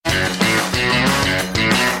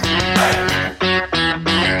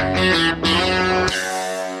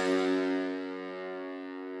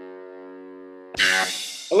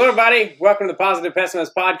Hello, everybody. Welcome to the Positive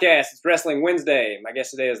Pessimist Podcast. It's Wrestling Wednesday. My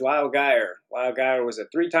guest today is Lyle Geyer. Lyle Geyer was a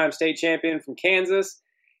three-time state champion from Kansas.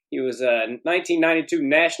 He was a 1992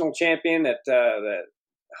 national champion at the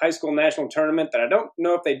high school national tournament that I don't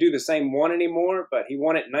know if they do the same one anymore, but he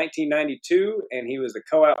won it in 1992, and he was the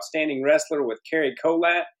co-outstanding wrestler with Cary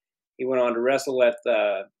Kolat. He went on to wrestle at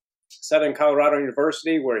Southern Colorado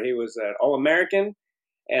University, where he was an All-American.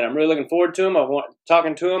 And I'm really looking forward to him. I've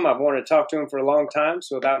wanted to talk to him for a long time.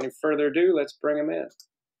 So without any further ado, let's bring him in.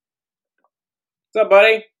 What's up,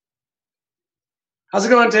 buddy? How's it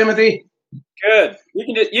going, Timothy? Good.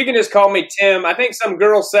 You can just call me Tim. I think some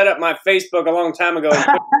girl set up my Facebook a long time ago.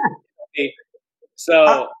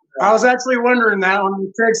 So I was actually wondering that when I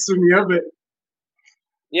was texting you, but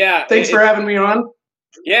yeah. Thanks for having me on.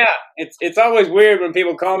 Yeah, it's always weird when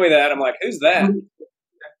people call me that. I'm like, who's that?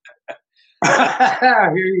 I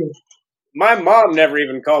hear you. My mom never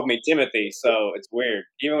even called me Timothy, so it's weird.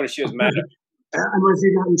 Even when she was mad at me. Unless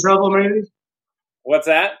you got in trouble, maybe? What's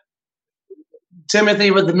that?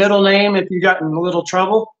 Timothy with the middle name, if you got in a little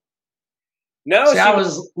trouble? No. See, I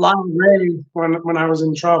was Lyle Ray when I was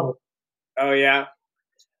in trouble. Oh, yeah.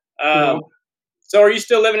 So are you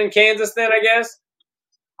still living in Kansas then, I guess?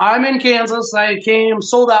 I'm in Kansas. I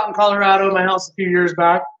sold out in Colorado, my house a few years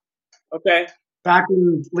back. Okay. Back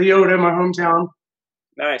in Leota, my hometown.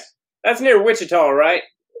 Nice. That's near Wichita, right?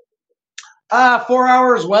 4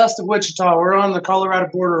 hours west of Wichita. We're on the Colorado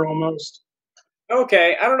border almost.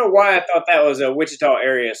 Okay. I don't know why I thought that was a Wichita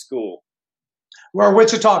area school. We're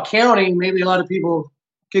Wichita County. Maybe a lot of people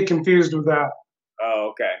get confused with that. Oh,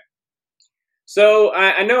 okay. So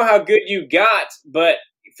I know how good you got, but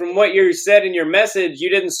from what you said in your message, you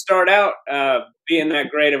didn't start out being that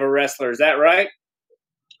great of a wrestler. Is that right?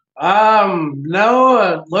 No,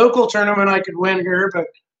 a local tournament I could win here, but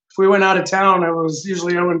if we went out of town, I was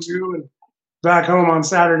usually 0-2 and back home on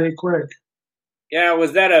Saturday quick. Yeah,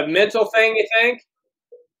 was that a mental thing, you think?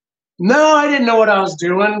 No, I didn't know what I was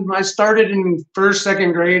doing. I started in first,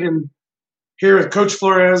 second grade and here with Coach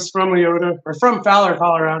Flores from Leota, or from Fowler,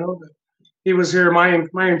 Colorado. But he was here my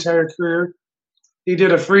entire career. He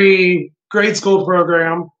did a free grade school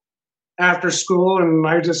program after school, and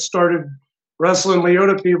I just started wrestling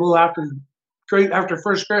Leota people after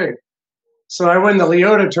first grade. So I win the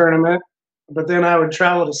Leota tournament, but then I would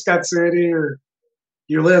travel to Scott City or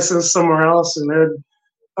Ulysses, somewhere else, and they'd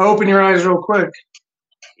open your eyes real quick.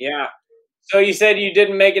 Yeah. So you said you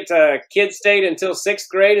didn't make it to Kid State until sixth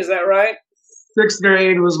grade, is that right? Sixth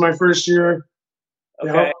grade was my first year.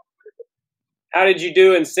 Okay. Yep. How did you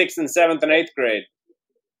do in sixth and seventh and eighth grade?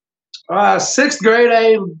 Sixth grade,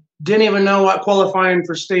 I didn't even know what qualifying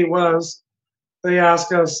for state was. They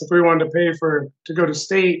asked us if we wanted to pay to go to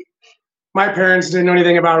state. My parents didn't know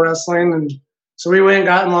anything about wrestling, and so we went and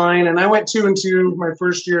got in line, and I went 2-2 my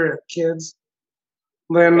first year at kids.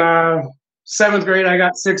 Then seventh grade, I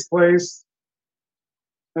got sixth place.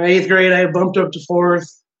 In eighth grade, I bumped up to fourth,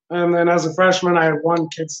 and then as a freshman, I won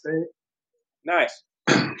Kid State. Nice.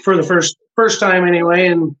 For the first time anyway,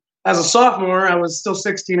 and as a sophomore, I was still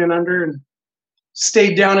 16 and under, and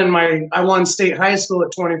stayed down I won state high school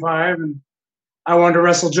at 25, and I wanted to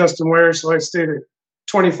wrestle Justin Ware, so I stayed at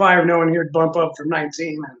 25, knowing he would bump up from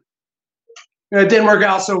 19. And it didn't work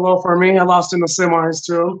out so well for me. I lost in the semis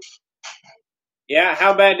to him. Yeah,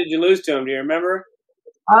 how bad did you lose to him? Do you remember?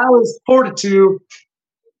 I was 4-2.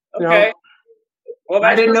 Okay. Well,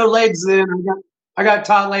 I didn't know legs then. I got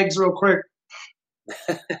taught legs real quick.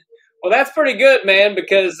 Well, that's pretty good, man,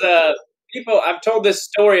 because I've told this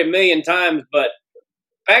story a million times, but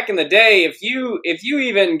back in the day, if you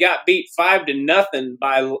even got beat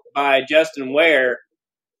 5-0 by Justin Ware,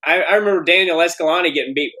 I remember Daniel Escalante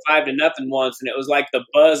getting beat 5-0 once, and it was like the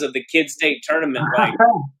buzz of the Kid State tournament. Like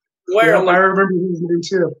Ware, I remember his name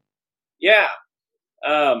too. Yeah.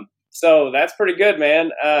 So that's pretty good, man.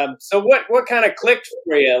 So what kind of clicked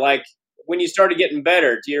for you? Like when you started getting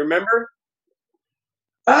better? Do you remember?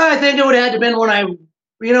 I think it would have had to been when I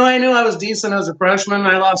knew I was decent as a freshman.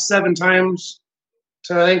 I lost 7 times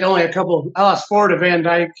to I think only a couple. I lost 4 to Van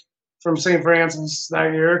Dyke from St. Francis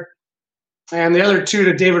that year, and the other 2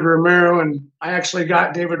 to David Romero. And I actually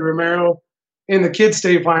got David Romero in the Kid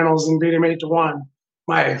State finals and beat him 8-1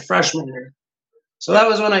 my freshman year. So that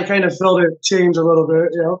was when I kind of felt it change a little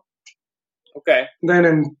bit, you know. Okay. And then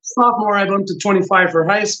in sophomore, I bumped to 25 for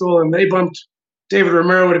high school, and they bumped David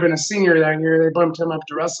Romero would have been a senior that year. They bumped him up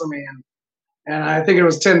to wrestle me, and I think it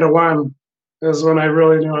was 10-1 is when I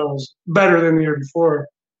really knew I was better than the year before.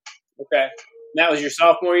 Okay. That was your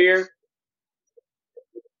sophomore year?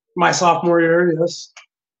 My sophomore year, yes.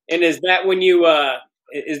 And is that when you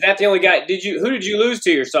is that the only guy? Who did you lose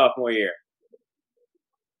to your sophomore year?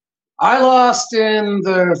 I lost in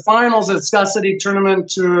the finals at Scott City tournament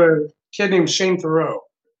to a kid named Shane Thoreau.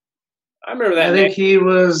 I remember that. I think he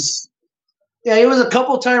was a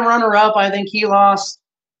couple-time runner-up. I think he lost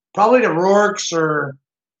probably to Rourke's, or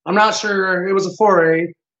I'm not sure. It was a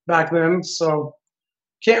 4A back then, so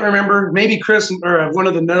can't remember. Maybe Chris or one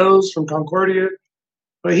of the No's from Concordia,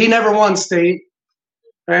 but he never won state.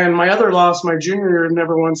 And my other loss, my junior year,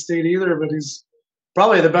 never won state either, but he's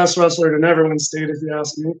probably the best wrestler to never win state, if you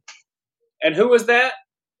ask me. And who was that?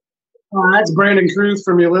 That's Brandon Cruz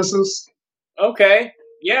from Ulysses. Okay.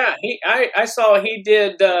 Yeah, I saw he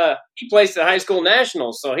did he placed at high school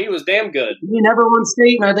nationals, so he was damn good. He never won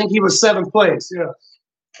state, and I think he was 7th place. Yeah.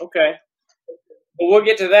 Okay. Well, we'll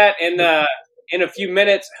get to that in a few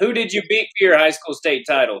minutes. Who did you beat for your high school state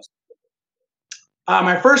titles?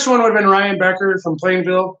 My first one would have been Ryan Becker from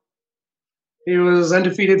Plainville. He was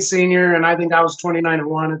undefeated senior, and I think I was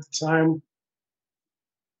 29-1 at the time.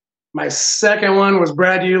 My second one was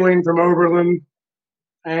Brad Euling from Oberlin.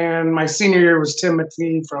 And my senior year was Tim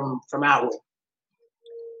McPhee from Atwell.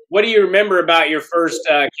 What do you remember about your first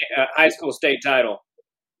high school state title?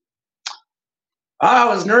 I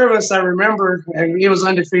was nervous, I remember. And he was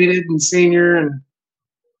undefeated in senior. And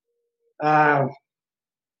as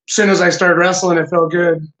soon as I started wrestling, it felt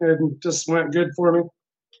good. It just went good for me.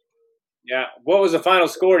 Yeah. What was the final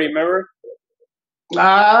score? Do you remember?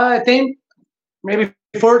 I think maybe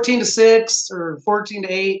 14-6 or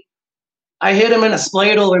 14-8. I hit him in a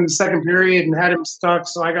spladle in the second period and had him stuck,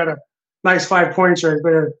 so I got a nice 5 points right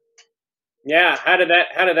there. Yeah, how did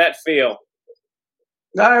that feel?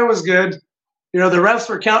 It was good. The refs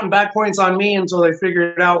were counting back points on me until they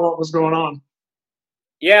figured out what was going on.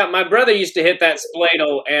 Yeah, my brother used to hit that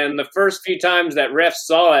spladle, and the first few times that refs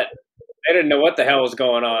saw it, they didn't know what the hell was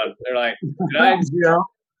going on. They're like, yeah.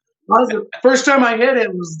 The first time I hit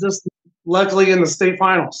it was just luckily in the state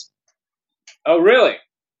finals. Oh, really?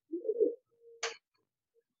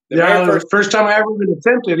 The first time I ever even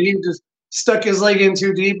attempted. He just stuck his leg in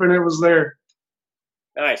too deep, and it was there.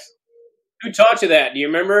 Nice. Who taught you that? Do you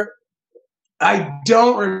remember? I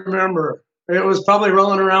don't remember. It was probably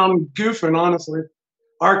rolling around goofing, honestly.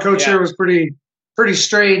 Our coach here was pretty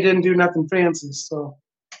straight, didn't do nothing fancy. So,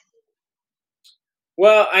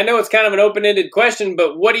 well, I know it's kind of an open-ended question,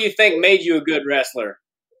 but what do you think made you a good wrestler?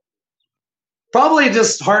 Probably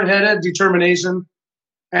just hard-headed, determination,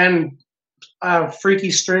 and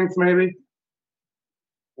freaky strength, maybe.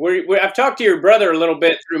 I've talked to your brother a little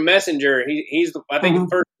bit through Messenger. He's I think the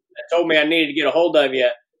first that told me I needed to get a hold of you.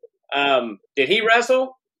 Did he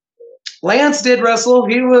wrestle? Lance did wrestle.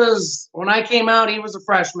 When I came out, he was a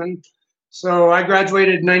freshman. So I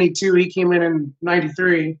graduated in 92. He came in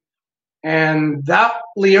 93. And that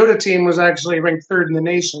Leota team was actually ranked 3rd in the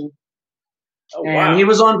nation. Oh, and wow. he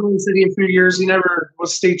was on Green City a few years. He never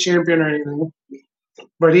was state champion or anything.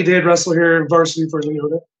 But he did wrestle here varsity for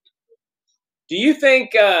Leota. Do you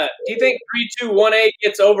think 3218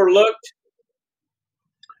 gets overlooked?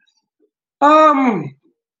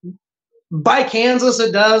 By Kansas,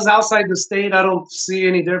 it does. Outside the state, I don't see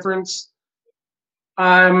any difference. We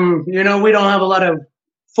don't have a lot of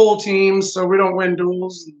full teams, so we don't win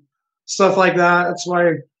duels and stuff like that. That's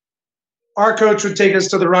why our coach would take us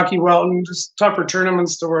to the Rocky Welton, just tougher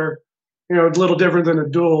tournaments to where, it's a little different than a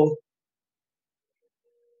duel.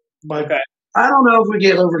 But okay. I don't know if we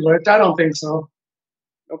get overlooked. I don't think so.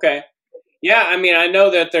 Okay. Yeah, I mean, I know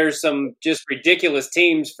that there's some just ridiculous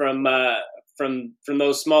teams from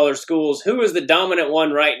those smaller schools. Who is the dominant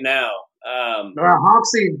one right now?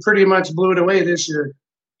 Hoxie pretty much blew it away this year.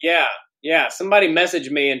 Yeah. Somebody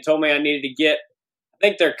messaged me and told me I needed to get, I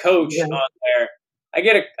think, their coach on there. I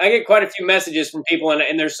get quite a few messages from people,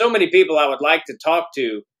 and there's so many people I would like to talk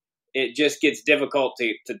to. It just gets difficult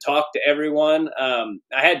to talk to everyone. I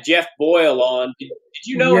had Jeff Boyle on. Did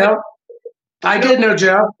you know him? I did know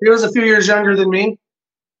Jeff. He was a few years younger than me.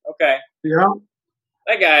 Okay. Yeah.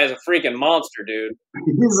 That guy is a freaking monster, dude.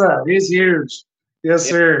 He's huge. Yes,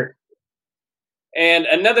 sir. And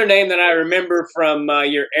another name that I remember from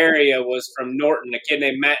your area was from Norton, a kid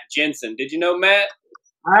named Matt Jensen. Did you know Matt?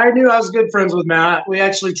 I knew I was good friends with Matt. We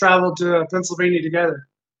actually traveled to Pennsylvania together.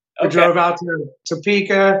 We drove out to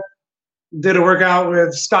Topeka, did a workout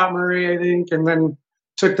with Scott Murray, I think, and then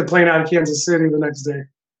took the plane out of Kansas City the next day.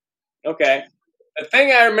 Okay. The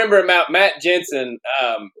thing I remember about Matt Jensen,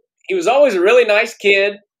 he was always a really nice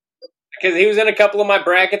kid because he was in a couple of my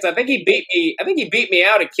brackets. I think he beat me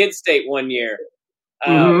out at Kid State one year.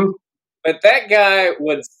 but that guy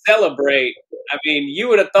would celebrate. I mean, you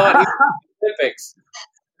would have thought he was in the Olympics.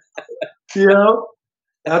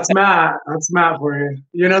 That's Matt. That's Matt for you.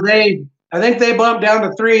 You know, I think they bumped down to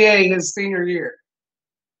 3A his senior year.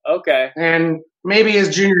 Okay. And maybe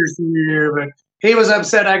his senior year, but he was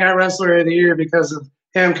upset I got Wrestler of the Year because of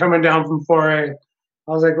him coming down from 4A.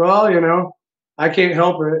 I was like, well, you know, I can't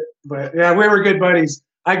help it. But yeah, we were good buddies.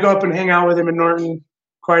 I go up and hang out with him in Norton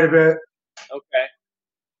quite a bit.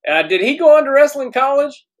 Okay. Did he go on to wrestling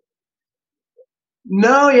college?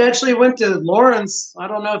 No, he actually went to Lawrence. I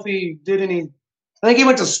don't know if he did any. I think he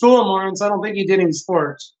went to school in Lawrence. I don't think he did any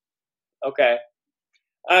sports. Okay.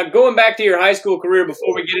 Going back to your high school career,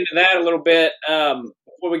 before we get into that a little bit,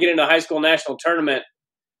 before we get into high school national tournament,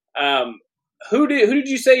 who did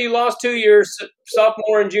you say you lost to your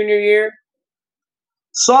sophomore and junior year?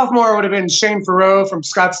 Sophomore would have been Shane Farrow from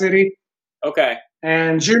Scott City. Okay.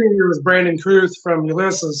 And junior year was Brandon Kruth from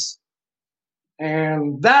Ulysses.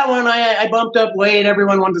 And that one, I bumped up weight.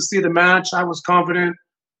 Everyone wanted to see the match. I was confident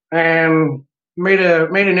and made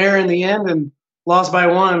an error in the end and lost by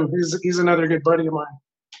one. He's another good buddy of mine.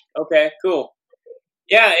 Okay, cool.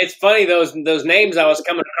 Yeah, it's funny, those names I was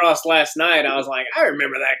coming across last night. I was like, I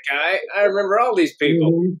remember that guy. I remember all these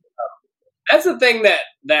people. Mm-hmm. That's the thing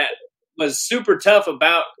that was super tough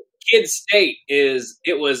about Kid State is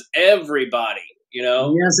it was everybody, you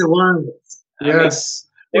know? Yes, it was. Yes.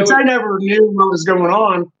 Which I never knew what was going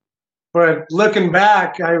on. But looking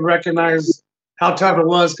back, I recognize how tough it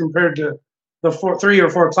was compared to the 3 or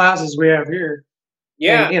 4 classes we have here.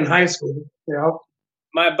 Yeah. In high school. Yeah.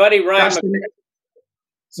 My buddy Ryan.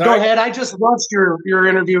 Go ahead. I just watched your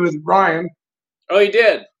interview with Ryan. Oh, you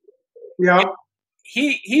did? Yeah.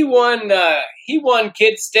 He won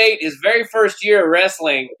Kid State his very first year of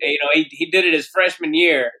wrestling. You know, he did it his freshman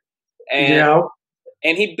year. And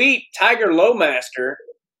he beat Tiger Lowmaster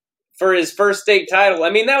for his first state title. I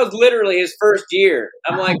mean, that was literally his first year.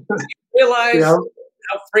 I'm like, do you realize how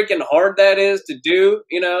freaking hard that is to do,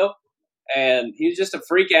 you know? And he's just a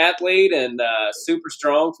freak athlete and super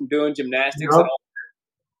strong from doing gymnastics and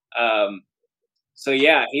all. So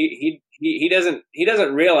yeah, he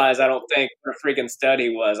doesn't realize, I don't think, what a freaking stud he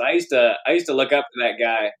was. I used to look up to that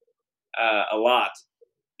guy a lot.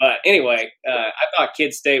 But anyway, I thought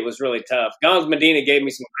Kid State was really tough. Gons Medina gave me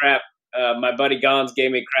some crap. My buddy Gons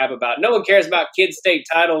gave me crap about no one cares about Kid State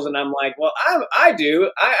titles, and I'm like, well, I do.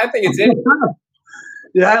 I think it's interesting.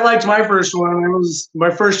 Yeah, I liked my first one. It was my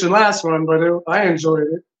first and last one, but I enjoyed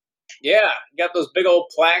it. Yeah, you got those big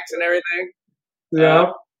old plaques and everything.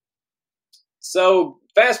 Yeah. So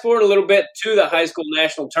fast forward a little bit to the high school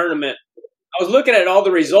national tournament. I was looking at all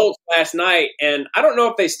the results last night, and I don't know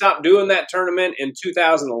if they stopped doing that tournament in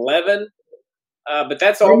 2011, but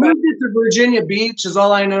that's all. They moved it to Virginia Beach is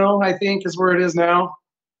all I know, I think, is where it is now.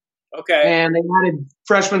 Okay. And they added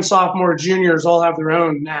freshmen, sophomore, juniors all have their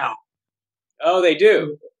own now. Oh, they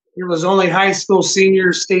do? It was only high school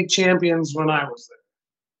senior state champions when I was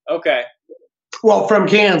there. Okay. Well, from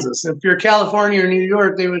Kansas. If you're California or New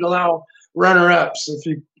York, they would allow runner-ups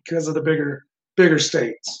because of the bigger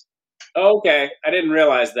states. Okay, I didn't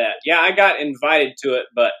realize that. Yeah, I got invited to it,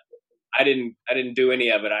 but I didn't do any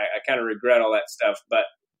of it. I kind of regret all that stuff. But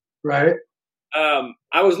right.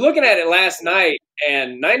 I was looking at it last night,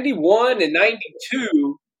 and 91 and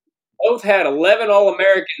 92 both had 11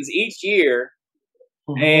 All-Americans each year,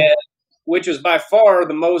 and which was by far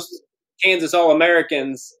the most Kansas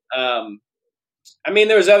All-Americans. I mean,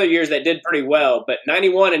 there was other years that did pretty well, but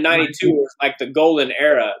 91 and 92 was like the golden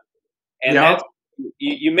era. And that's,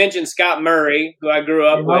 you mentioned Scott Murray, who I grew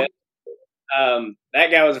up with.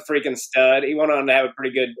 That guy was a freaking stud. He went on to have a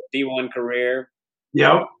pretty good D1 career.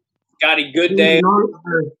 Yep. Scotty Goodday.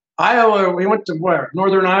 Iowa. We went to where?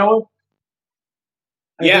 Northern Iowa?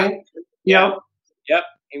 Yep. He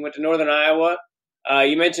went to Northern Iowa.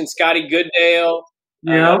 You mentioned Scotty Goodale.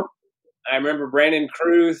 Yeah. I remember Brandon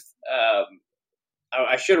Kruth.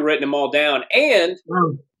 I should have written them all down. And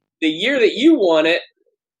the year that you won it,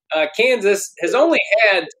 Kansas has only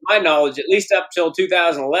had, to my knowledge, at least up till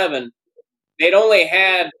 2011, they'd only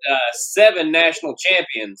had 7 national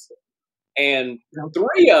champions, and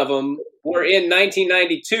 3 of them were in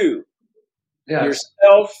 1992. Yes.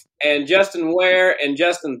 Yourself and Justin Ware and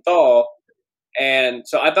Justin Thal, and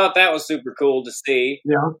so I thought that was super cool to see.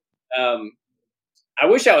 Yeah. I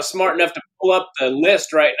wish I was smart enough to pull up the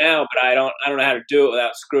list right now, but I don't know how to do it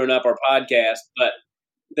without screwing up our podcast. But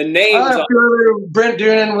the names. Brent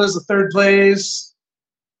Doonan was the 3rd place.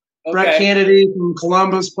 Okay. Brett Kennedy from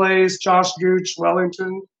Columbus place. Josh Gooch,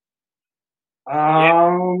 Wellington.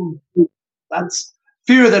 That's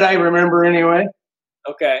few that I remember anyway.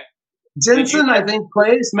 Okay. Jensen, I think,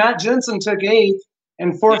 placed. Matt Jensen took 8th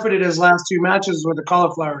and forfeited his last 2 matches with a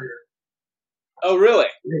cauliflower ear. Oh, really?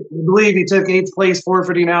 I believe he took 8th place,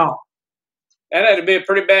 forfeiting out. That had to be a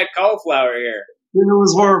pretty bad cauliflower ear. It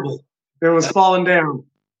was horrible. It was falling down.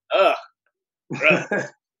 Ugh.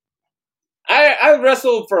 I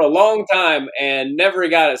wrestled for a long time and never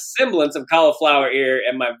got a semblance of cauliflower ear.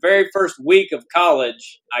 And my very first week of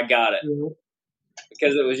college, I got it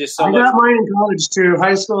because it was just so much. I got mine in college too.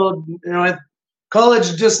 High school,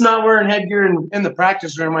 college, just not wearing headgear in the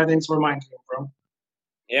practice room, I think is where mine came from.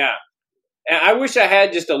 Yeah. And I wish I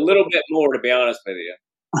had just a little bit more, to be honest with you.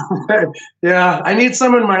 Yeah, I need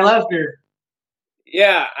some in my left ear.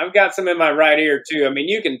 Yeah, I've got some in my right ear too. I mean,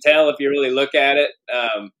 you can tell if you really look at it.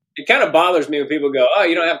 It kind of bothers me when people go, "Oh,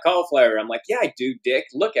 you don't have cauliflower." I'm like, "Yeah, I do, Dick.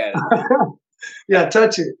 Look at it." Yeah,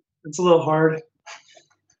 touch it. It's a little hard.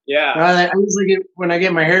 Yeah. I usually when I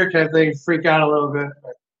get my hair cut, they freak out a little bit.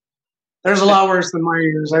 But there's a lot worse than my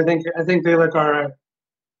ears. I think they look all right.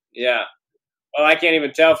 Yeah. Well, I can't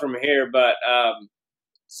even tell from here, but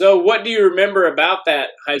so what do you remember about that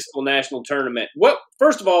high school national tournament?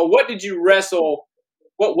 First of all, what did you wrestle?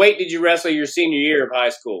 What weight did you wrestle your senior year of high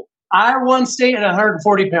school? I won state at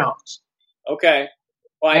 140 pounds. Okay.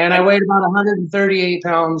 Well, I weighed about 138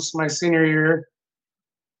 pounds my senior year.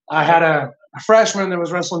 I had a freshman that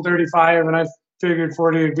was wrestling 35, and I figured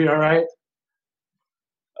 40 would be all right.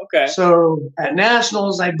 Okay. So at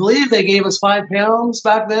nationals, I believe they gave us 5 pounds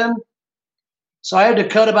back then. So I had to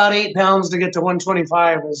cut about 8 pounds to get to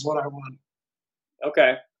 125 is what I won.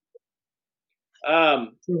 Okay.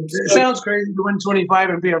 It sounds crazy to win 25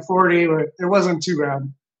 and be at 40, but it wasn't too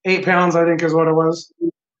bad. 8 pounds, I think, is what it was.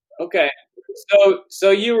 Okay. So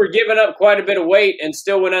you were giving up quite a bit of weight and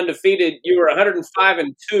still went undefeated. You were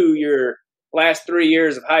 105-2 your last 3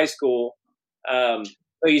 years of high school. So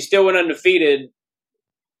you still went undefeated,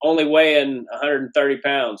 only weighing 130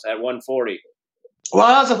 pounds at 140. Well,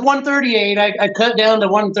 I was at 138. I cut down to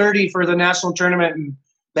 130 for the national tournament, and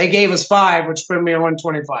they gave us 5, which put me at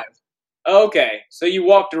 125. Okay. So you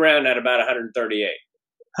walked around at about 138.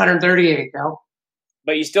 138, yeah.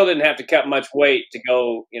 But you still didn't have to cut much weight to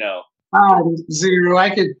go, Zero.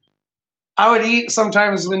 I would eat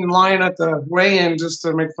sometimes in line at the weigh-in just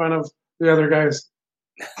to make fun of the other guys.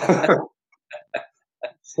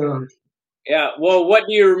 So. Yeah. Well, what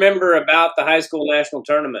do you remember about the high school national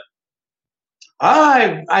tournament?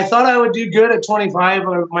 I thought I would do good at 25.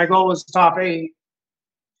 My goal was top 8.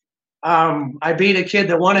 I beat a kid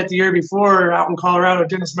that won it the year before out in Colorado,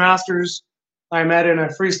 Dennis Masters. I met in a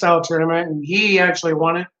freestyle tournament, and he actually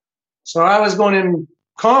won it. So I was going in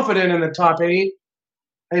confident in the top 8.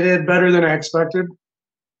 I did better than I expected.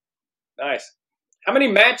 Nice. How many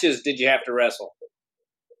matches did you have to wrestle?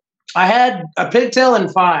 I had a pigtail and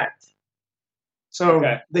 5. So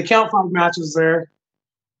They count 5 matches there.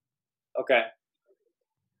 Okay.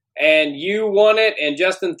 And you won it, and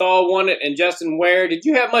Justin Thal won it, and Justin Ware. Did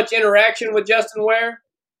you have much interaction with Justin Ware?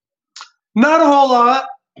 Not a whole lot.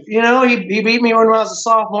 He beat me when I was a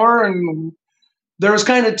sophomore, and there was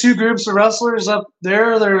kind of 2 groups of wrestlers up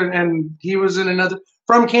there, and he was in another.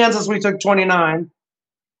 From Kansas, we took 29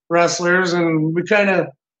 wrestlers, and we kind of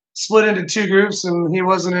split into 2 groups, and he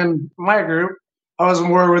wasn't in my group. I was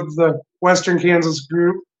more with the Western Kansas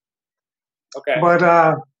group. Okay. But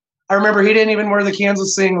I remember he didn't even wear the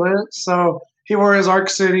Kansas singlet, so he wore his Arc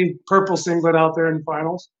City purple singlet out there in the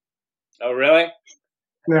finals. Oh, really?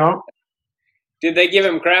 Yeah. Did they give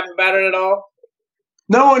him crap about it at all?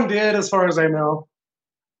 No one did, as far as I know.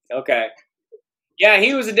 Okay. Yeah,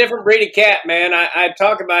 he was a different breed of cat, man. I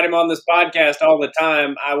talk about him on this podcast all the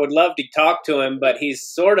time. I would love to talk to him, but he's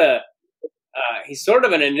sort of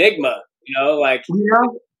an enigma, Yeah.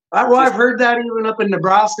 I've heard that even up in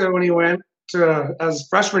Nebraska when he went to as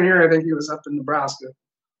freshman year. I think he was up in Nebraska.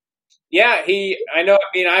 Yeah, I know.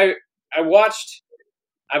 I mean, I watched.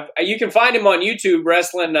 You can find him on YouTube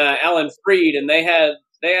wrestling Alan Freed, and they had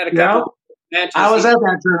a couple matches. I was at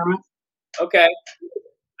that tournament. Okay.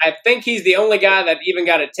 I think he's the only guy that even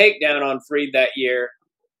got a takedown on Freed that year.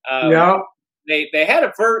 They had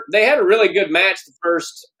a really good match the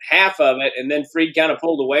first half of it, and then Freed kind of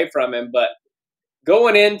pulled away from him. But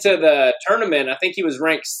going into the tournament, I think he was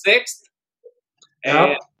ranked 6th,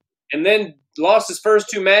 and then lost his first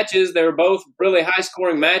 2 matches. They were both really high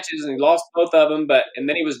scoring matches, and he lost both of them. And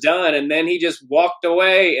then he was done, and then he just walked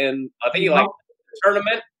away. And I think he liked the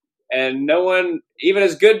tournament. And no one, even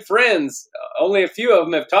his good friends, only a few of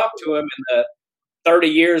them have talked to him in the 30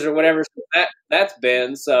 years or whatever that's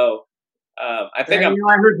been. So I think I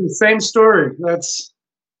heard the same story. That's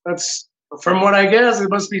from what I guess, it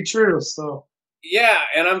must be true. So Yeah,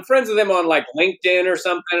 and I'm friends with him on like LinkedIn or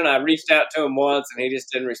something, and I reached out to him once, and he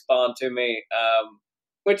just didn't respond to me,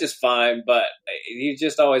 which is fine. But he's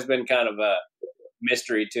just always been kind of a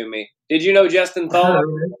mystery to me. Did you know Justin Thaler?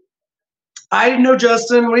 I didn't know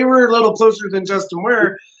Justin. We were a little closer than Justin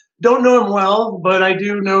Ware. Don't know him well, but I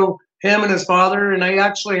do know him and his father. And I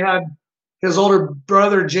actually had his older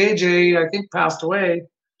brother, JJ, I think passed away,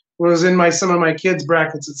 was in some of my kids'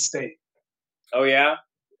 brackets at state. Oh, yeah?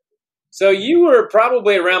 So you were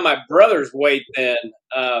probably around my brother's weight then.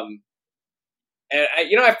 And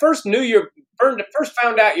I first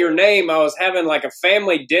found out your name. I was having like a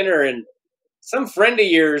family dinner, and some friend of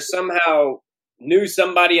yours somehow knew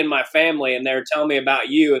somebody in my family, and they were telling me about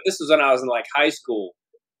you. And this was when I was in like high school.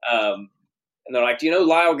 And they're like, "Do you know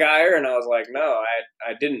Lyle Geyer?" And I was like, "No,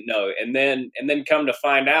 I didn't know." And then come to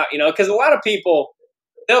find out, because a lot of people,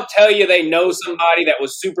 they'll tell you they know somebody that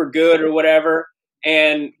was super good or whatever,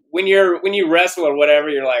 and when you wrestle or whatever,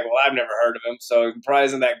 you're like, "Well, I've never heard of him, so he probably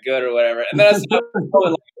isn't that good or whatever." And then I started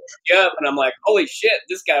going up, and I'm like, "Holy shit,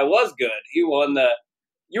 this guy was good. You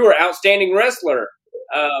were outstanding wrestler."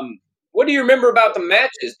 What do you remember about the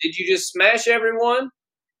matches? Did you just smash everyone?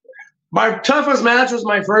 My toughest match was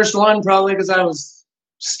my first one, probably because I was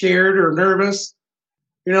scared or nervous.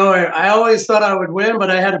 I always thought I would win,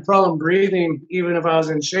 but I had a problem breathing even if I was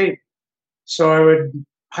in shape. So I would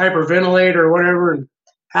hyperventilate or whatever and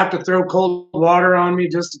have to throw cold water on me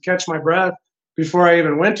just to catch my breath before I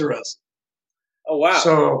even went to wrestle. Oh, wow.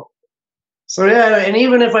 So yeah, and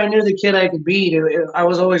even if I knew the kid I could beat, I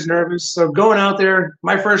was always nervous. So going out there,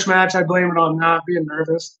 my first match, I blame it on not being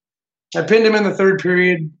nervous. I pinned him in the third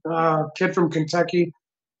period, kid from Kentucky,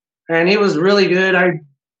 and he was really good.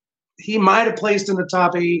 He might have placed in the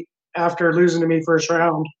top 8 after losing to me first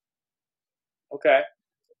round. Okay.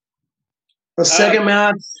 The second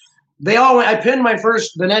match, I pinned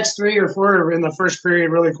the next 3 or 4 in the first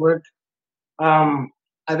period really quick. I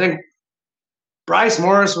think Bryce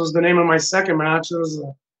Morris was the name of my second match. It was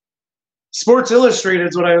Sports Illustrated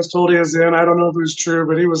is what I was told he was in. I don't know if it was true,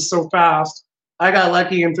 but he was so fast. I got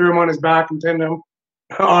lucky and threw him on his back and pinned him,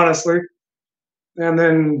 honestly. And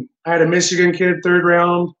then I had a Michigan kid third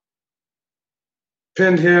round,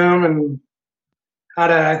 pinned him, and had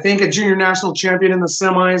I think a junior national champion in the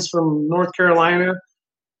semis from North Carolina.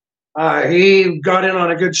 He got in on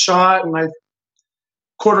a good shot, and I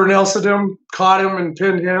quarter Nelsoned him, caught him, and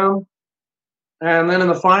pinned him. And then in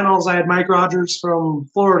the finals, I had Mike Rogers from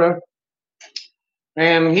Florida.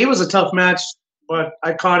 And he was a tough match, but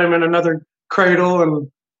I caught him in another cradle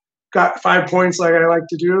and got 5 points like I like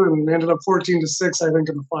to do, and ended up 14-6, I think,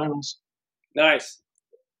 in the finals. Nice.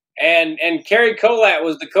 And Cary Kolat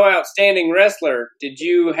was the co-outstanding wrestler. Did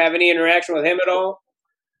you have any interaction with him at all?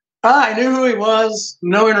 I knew who he was.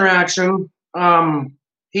 No interaction.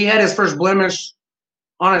 He had his first blemish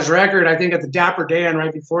on his record, I think, at the Dapper Dan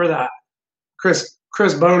right before that. Chris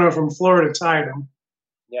Bono from Florida tied him.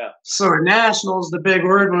 Yeah. So at Nationals, the big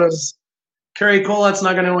word was Cary Kolat's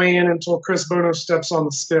not going to weigh in until Chris Bono steps on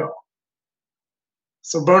the scale.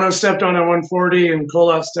 So Bono stepped on at 140 and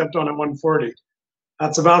Kolat stepped on at 140.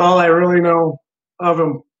 That's about all I really know of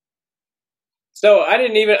him. So I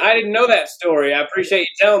didn't know that story. I appreciate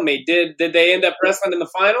you telling me. Did they end up wrestling in the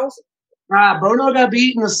finals? Bono got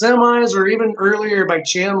beat in the semis or even earlier by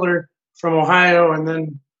Chandler from Ohio, and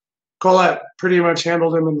then Kolat pretty much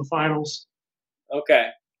handled him in the finals. Okay.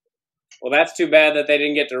 Well, that's too bad that they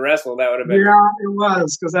didn't get to wrestle. That would have been. Yeah, it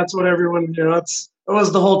was, because that's what everyone, it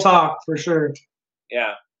was the whole talk for sure.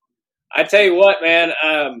 Yeah. I tell you what, man,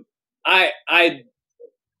 I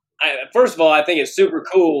first of all, I think it's super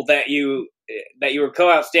cool that you were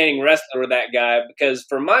co-outstanding wrestler with that guy, because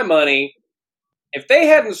for my money, if they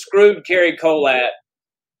hadn't screwed Cary Kolat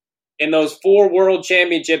in those 4 world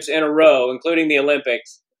championships in a row, including the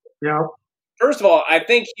Olympics, yeah. First of all, I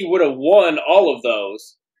think he would have won all of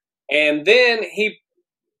those, and then he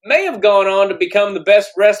may have gone on to become the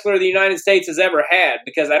best wrestler the United States has ever had,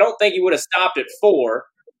 because I don't think he would have stopped at 4.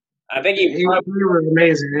 I think he was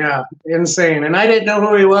amazing, yeah, insane. And I didn't know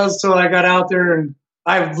who he was till I got out there, and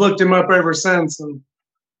I've looked him up ever since. And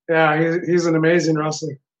yeah, he's an amazing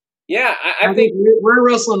wrestler. Yeah, I think we're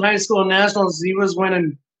wrestling high school nationals. He was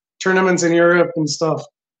winning tournaments in Europe and stuff.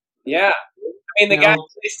 Yeah, I mean the guy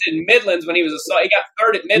placed in Midlands when he was he got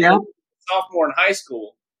third at Midlands, sophomore in high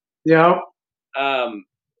school. Yeah.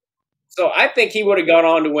 So I think he would have gone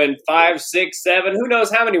on to win 5, 6, 7, who knows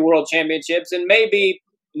how many world championships, and maybe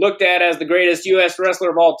looked at as the greatest U.S. wrestler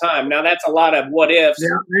of all time. Now, that's a lot of what ifs.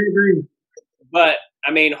 Yeah, I agree. But,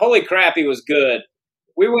 I mean, holy crap, he was good.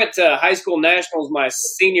 We went to high school nationals my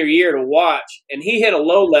senior year to watch, and he hit a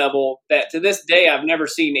low level that to this day I've never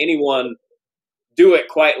seen anyone do it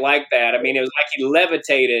quite like that. I mean, it was like he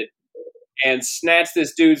levitated and snatched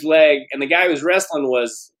this dude's leg, and the guy who was wrestling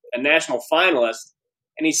was a national finalist,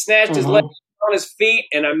 and he snatched his leg on his feet,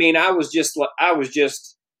 and I mean, I was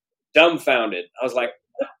just dumbfounded. I was like,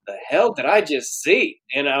 what the hell did I just see?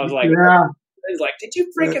 And I was like, yeah. He's like, did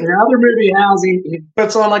you freaking? The other movie he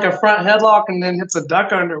puts on like a front headlock and then hits a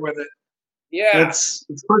duck under with it. Yeah, it's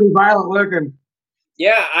pretty violent looking.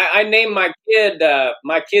 Yeah, I named my kid.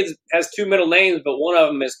 My kid has two middle names, but one of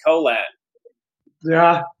them is Kolat.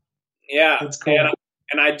 Yeah, that's cool.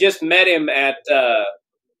 And I just met him at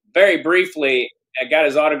very briefly. I got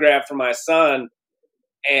his autograph for my son,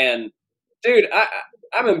 and dude,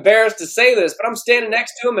 I'm embarrassed to say this, but I'm standing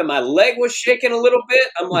next to him, and my leg was shaking a little bit.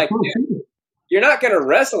 I'm like, dude, you're not going to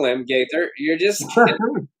wrestle him, Gaither. You're just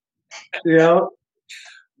yeah.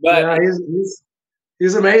 But yeah,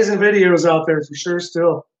 he's amazing videos out there for sure.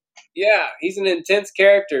 Still, yeah, he's an intense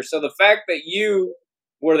character. So the fact that you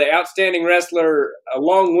were the outstanding wrestler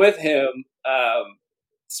along with him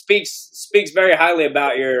speaks very highly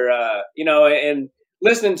about your, and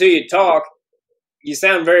listening to you talk, you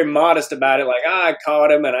sound very modest about it. Like, I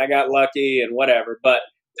caught him and I got lucky and whatever. But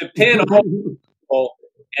to pin all people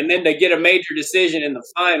and then to get a major decision in the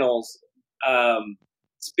finals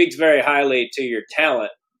speaks very highly to your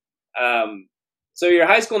talent. So you're a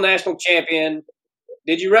high school national champion.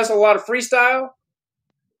 Did you wrestle a lot of freestyle?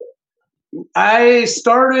 I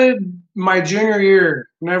started my junior year.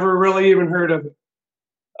 Never really even heard of it.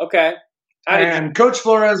 Okay. And Coach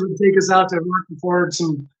Flores would take us out to work for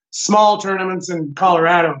some small tournaments in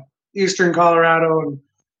Colorado, eastern Colorado, and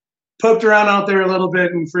poked around out there a little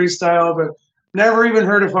bit in freestyle, but never even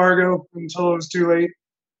heard of Fargo until it was too late.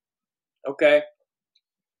 Okay.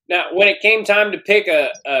 Now, when it came time to pick a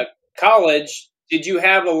college, did you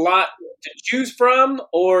have a lot to choose from,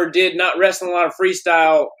 or did not wrestling a lot of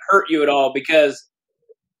freestyle hurt you at all? Because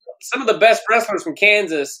some of the best wrestlers from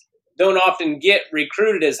Kansas don't often get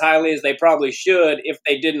recruited as highly as they probably should if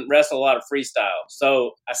they didn't wrestle a lot of freestyle.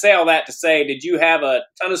 So I say all that to say, did you have a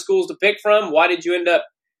ton of schools to pick from? Why did you end up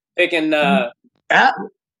picking? Well,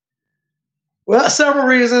 several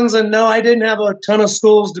reasons, and no, I didn't have a ton of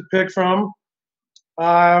schools to pick from.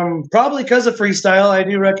 Probably because of freestyle. I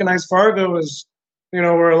do recognize Fargo is,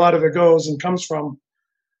 where a lot of it goes and comes from.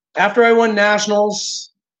 After I won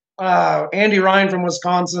nationals, Andy Ryan from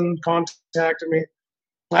Wisconsin contacted me.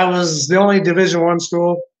 I was the only Division I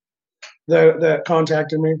school that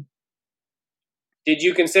contacted me. Did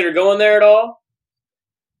you consider going there at all?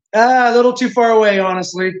 A little too far away,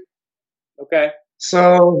 honestly. Okay.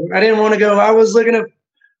 So I didn't want to go. I was looking at.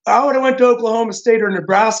 I would have went to Oklahoma State or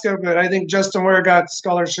Nebraska, but I think Justin Ware got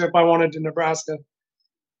scholarship. I wanted to Nebraska.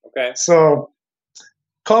 Okay. So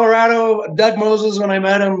Colorado, Doug Moses, when I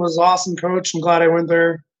met him, was an awesome coach. I'm glad I went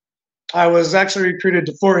there. I was actually recruited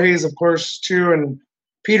to Fort Hays, of course, too. And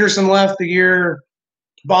Peterson left the year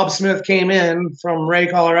Bob Smith came in from Ray,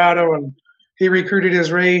 Colorado, and he recruited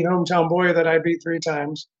his Ray hometown boy that I beat 3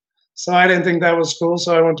 times. So I didn't think that was cool,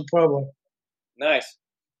 so I went to Pueblo. Nice.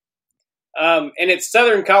 And it's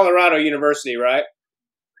Southern Colorado University, right?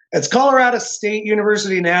 It's Colorado State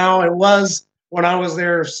University now. It was, when I was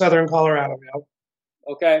there, Southern Colorado. Yeah.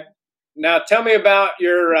 Okay. Now tell me about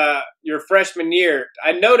your freshman year.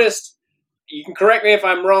 I noticed, you can correct me if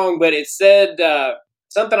I'm wrong, but it said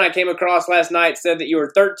something I came across last night said that you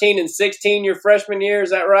were 13-16 your freshman year. Is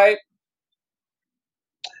that right?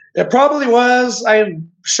 It probably was. I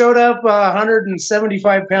showed up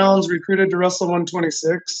 175 pounds, recruited to wrestle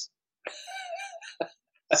 126.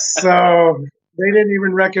 So they didn't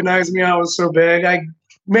even recognize me. I was so big. I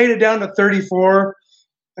made it down to 34,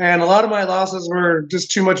 and a lot of my losses were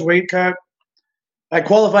just too much weight cut. I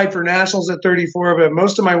qualified for nationals at 34, but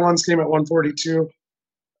most of my ones came at 142.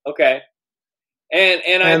 Okay. And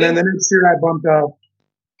then the next year I bumped up.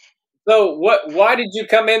 So why did you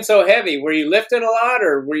come in so heavy? Were you lifting a lot,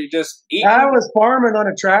 or were you just eating? I was farming on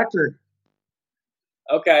a tractor.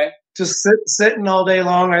 Okay. Just sitting all day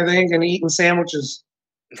long, I think, and eating sandwiches.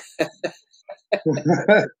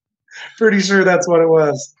 Pretty sure that's what it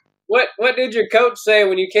was. What did your coach say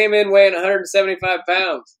when you came in weighing 175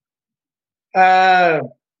 pounds?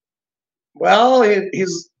 Well,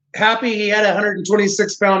 he's happy he had a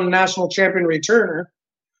 126-pound national champion returner,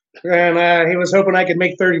 and he was hoping I could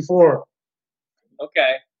make 34.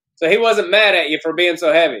 Okay. So he wasn't mad at you for being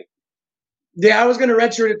so heavy? Yeah, I was going to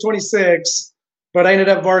redshirt at 26, but I ended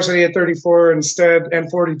up varsity at 34 instead, and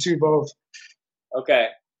 42 both. Okay.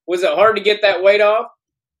 Was it hard to get that weight off?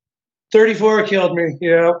 34 killed me.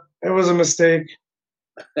 Yeah, it was a mistake.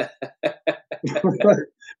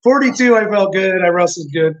 42, I felt good. I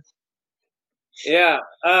wrestled good. Yeah.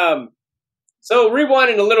 So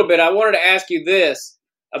rewinding a little bit, I wanted to ask you this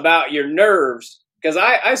about your nerves, because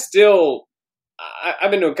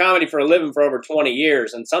I've been doing comedy for a living for over 20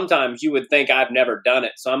 years, and sometimes you would think I've never done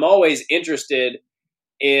it. So I'm always interested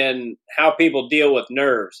in how people deal with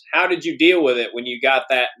nerves. How did you deal with it when you got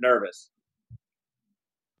that nervous?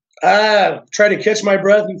 Try to catch my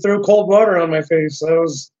breath and throw cold water on my face. That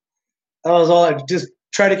was all. I just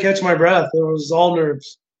try to catch my breath. It was all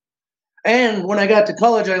nerves. And when I got to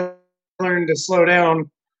college, I learned to slow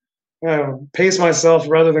down, pace myself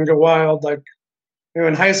rather than go wild. Like,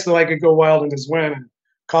 in high school, I could go wild and just win. In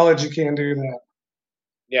college, you can't do that.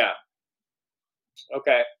 Yeah.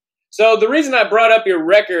 Okay. So the reason I brought up your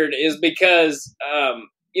record is because,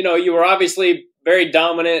 you were obviously very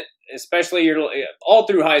dominant, especially all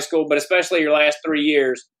through high school, but especially your last 3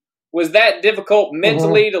 years. Was that difficult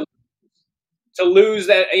mentally to lose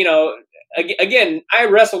that? Again, I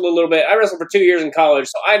wrestled a little bit. I wrestled for 2 years in college,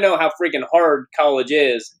 so I know how freaking hard college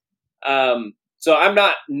is. So I'm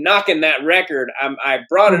not knocking that record. I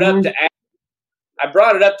brought it up to ask. I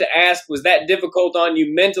brought it up to ask, was that difficult on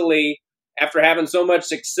you mentally after having so much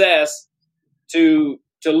success to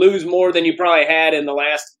lose more than you probably had in the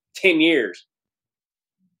last 10 years?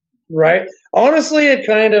 Right. Honestly, it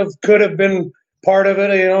kind of could have been part of it.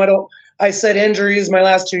 I said injuries my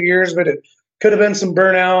last 2 years, but it could have been some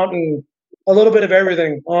burnout and a little bit of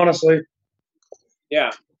everything, honestly.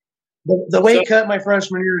 Yeah. The weight cut my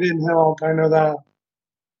freshman year didn't help. I know that.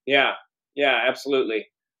 Yeah. Yeah, absolutely.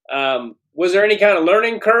 Was there any kind of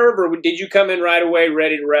learning curve, or did you come in right away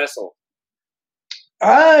ready to wrestle?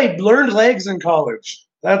 I learned legs in college.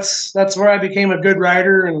 That's where I became a good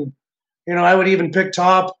rider, and I would even pick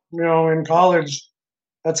top. In college,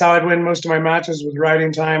 that's how I'd win most of my matches with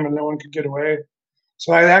riding time, and no one could get away.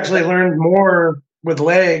 So I actually learned more with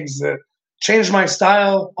legs that changed my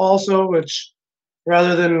style also, which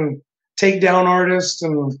rather than take down artists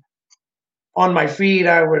and on my feet,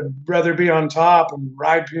 I would rather be on top and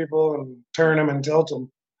ride people and turn them and tilt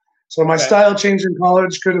them. So my style change in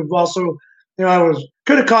college could have also,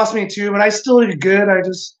 could have cost me too, but I still did good. I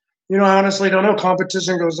just, I honestly don't know.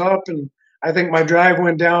 Competition goes up, and I think my drive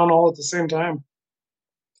went down all at the same time.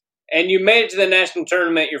 And you made it to the national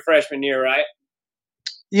tournament your freshman year, right?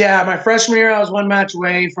 Yeah, my freshman year, I was one match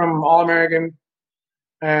away from All-American.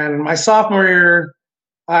 And my sophomore year,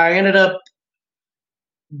 I ended up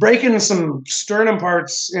breaking some sternum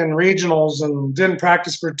parts in regionals and didn't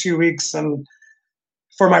practice for 2 weeks. And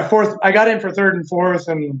for my fourth, I got in for third and fourth,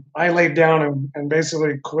 and I laid down and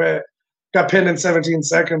basically quit. Got pinned in 17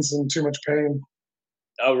 seconds and too much pain.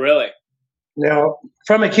 Oh, really?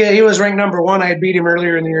 From a kid, he was ranked number 1. I had beat him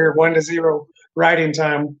earlier in the year, 1-0 riding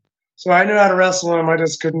time. So I knew how to wrestle him. I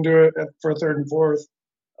just couldn't do it for third and fourth.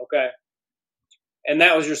 Okay. And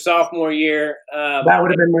that was your sophomore year. That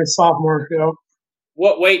would have been my sophomore.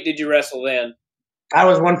 What weight did you wrestle then? I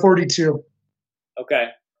was 142. Okay.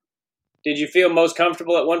 Did you feel most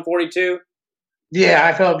comfortable at 142? Yeah,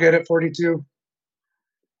 I felt good at 42.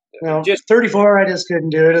 Just 34, I just couldn't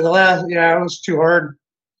do it. At the last, it was too hard.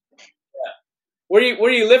 Yeah. Were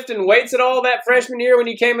you lifting weights at all that freshman year when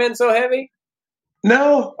you came in so heavy?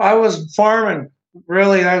 No, I was farming.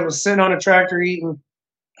 Really, I was sitting on a tractor eating.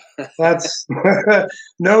 That's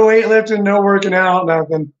no weightlifting, no working out,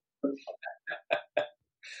 nothing.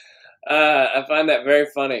 I find that very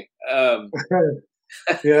funny.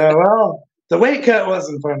 Yeah, well, the weight cut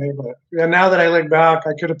wasn't funny, but now that I look back,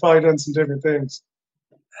 I could have probably done some different things.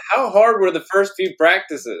 How hard were the first few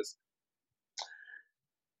practices?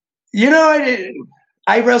 I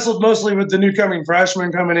wrestled mostly with the newcoming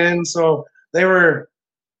freshmen coming in, so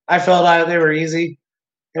I felt they were easy.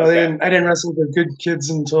 I didn't wrestle with the good kids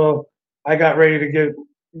until I got ready to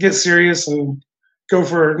get serious and go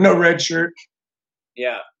for no red shirt.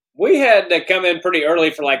 Yeah. We had to come in pretty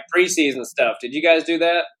early for like preseason stuff. Did you guys do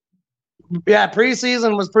that? Yeah,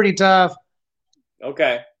 preseason was pretty tough.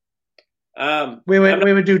 Okay. We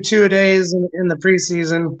would do 2-a-days in the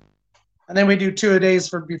preseason, and then we do 2-a-days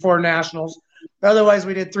for before nationals. Otherwise,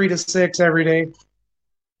 we did 3 to 6 every day.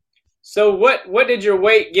 So what did your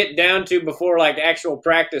weight get down to before like actual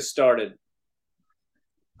practice started?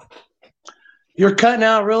 You're cutting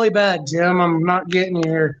out really bad, Jim. I'm not getting you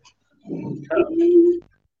here.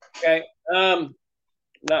 Okay. I'm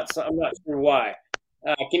not sure why.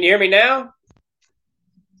 Can you hear me now?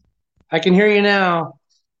 I can hear you now.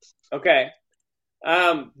 Okay.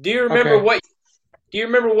 Do you remember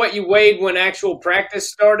what you weighed when actual practice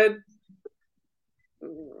started?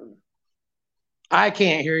 I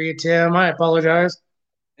can't hear you, Tim. I apologize.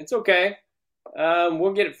 It's okay.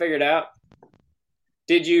 We'll get it figured out.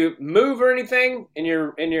 Did you move or anything in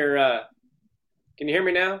your can you hear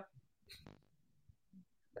me now?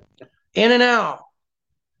 In and out.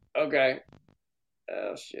 Okay.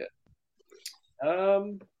 Oh shit.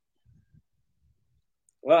 Well,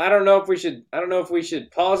 I don't know if we should. I don't know if we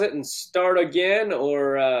should pause it and start again,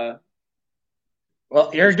 or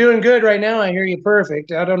Well, you're doing good right now. I hear you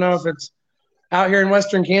perfect. I don't know if it's out here in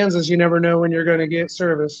Western Kansas. You never know when you're going to get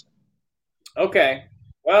service. okay.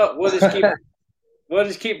 Well, we'll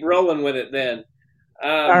just keep rolling with it then.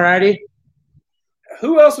 All righty.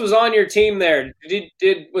 Who else was on your team there? Did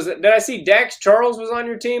I see Dax Charles was on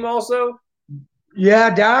your team also?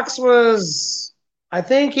 Yeah, Dax was. I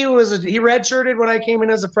think he redshirted when I came in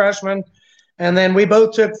as a freshman, and then we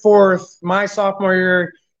both took fourth. My sophomore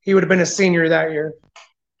year, he would have been a senior that year.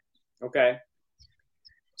 Okay.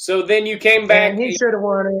 So then you came back. And he should have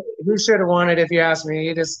won it. He should have won it if you ask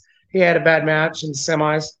me. He had a bad match in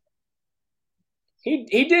semis.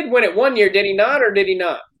 He did win it one year, did he not, or did he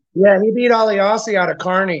not? Yeah, he beat Aliassi out of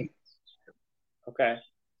Kearney. Okay.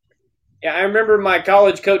 Yeah, I remember my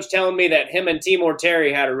college coach telling me that him and Timor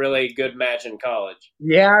Terry had a really good match in college.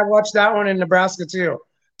 Yeah, I watched that one in Nebraska too.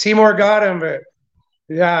 Timor got him, but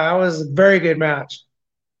yeah, that was a very good match.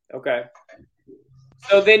 Okay.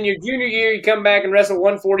 So then your junior year, you come back and wrestle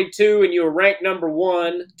 142, and you were ranked number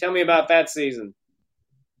 1. Tell me about that season.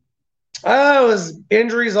 It was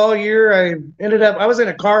injuries all year. I was in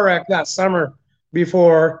a car wreck that summer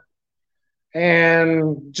before,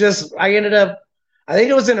 and I think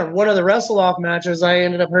it was in one of the wrestle off matches. I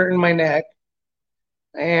ended up hurting my neck,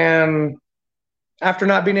 and after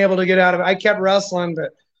not being able to get out of it, I kept wrestling.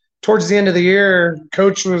 But towards the end of the year,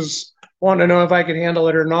 coach was wanting to know if I could handle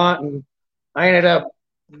it or not, and I ended up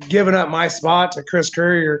giving up my spot to Chris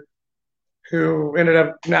Courier, who ended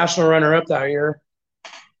up national runner up that year.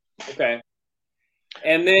 Okay.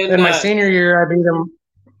 And then in my senior year, I beat him.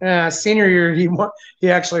 Senior year,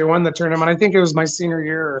 he actually won the tournament. I think it was my senior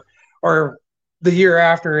year or the year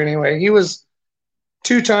after anyway. He was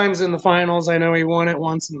 2 times in the finals. I know he won it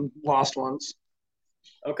once and lost once.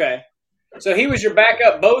 Okay. So he was your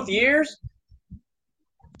backup both years?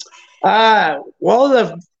 Well,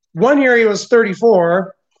 the one year he was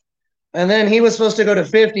 34, and then he was supposed to go to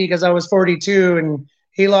 50 because I was 42, and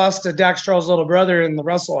he lost to Dax Charles' little brother in the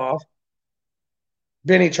wrestle-off,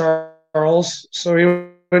 Benny Charles. So he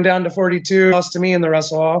went down to 42, lost to me in the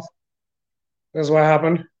wrestle-off. That's what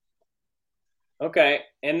happened. Okay.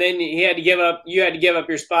 And then you had to give up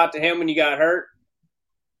your spot to him when you got hurt?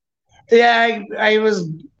 Yeah, I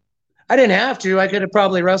didn't have to. I could have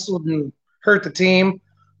probably wrestled and hurt the team,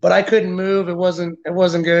 but I couldn't move. It wasn't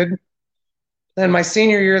good. Then my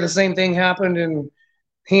senior year, the same thing happened, and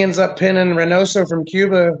he ends up pinning Reynoso from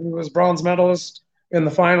Cuba, who was bronze medalist in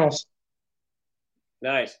the finals.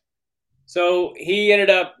 Nice. So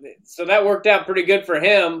that worked out pretty good for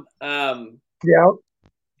him. Yeah.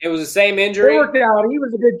 It was the same injury? It worked out. He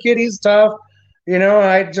was a good kid. He's tough.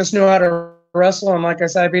 I just knew how to wrestle, and like I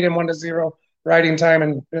said, I beat him 1-0 riding time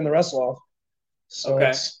in the wrestle-off. So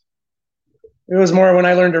okay. It was more when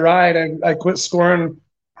I learned to ride, I quit scoring,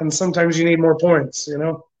 and sometimes you need more points,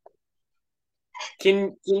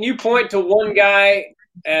 Can you point to one guy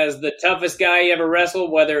as the toughest guy you ever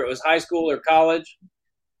wrestled, whether it was high school or college?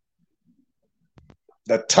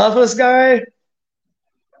 The toughest guy?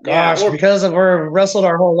 Gosh, because of where we wrestled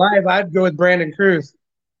our whole life, I'd go with Brandon Cruz.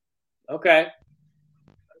 Okay.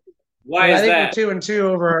 Why is that? I think we're 2-2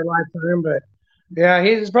 over our lifetime, but yeah,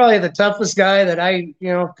 he's probably the toughest guy that I,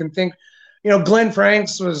 can think. Glenn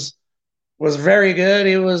Franks was very good.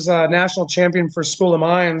 He was a national champion for School of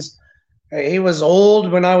Mines. He was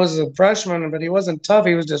old when I was a freshman, but he wasn't tough.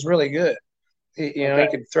 He was just really good. He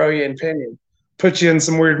could throw you and pin you, put you in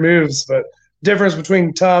some weird moves, but difference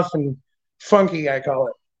between tough and funky, I call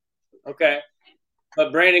it. Okay.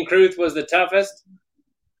 But Brandon Cruz was the toughest?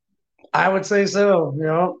 I would say so.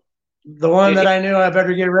 The one that I knew I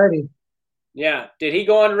better get ready. Yeah. Did he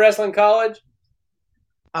go on to wrestling college?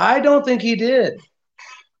 I don't think he did.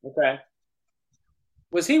 Okay.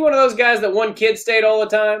 Was he one of those guys that won Kid State all the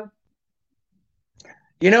time?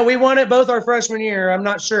 We won it both our freshman year. I'm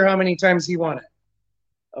not sure how many times he won it.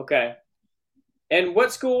 Okay. And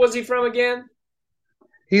what school was he from again?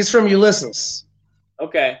 He's from Ulysses.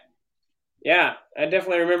 Okay. Yeah, I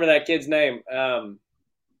definitely remember that kid's name. Do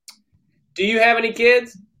you have any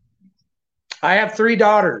kids? I have 3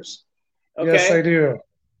 daughters. Okay. Yes, I do.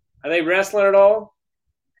 Are they wrestling at all?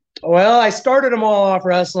 Well, I started them all off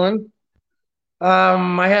wrestling.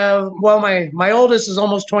 My oldest is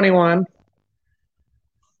almost 21.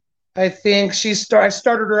 I think I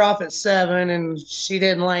started her off at 7, and she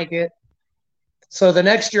didn't like it. So the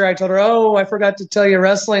next year I told her, I forgot to tell you,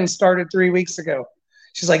 wrestling started 3 weeks ago.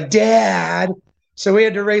 She's like, Dad, So we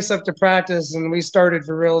had to race up to practice, and we started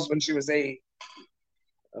for reals when she was 8.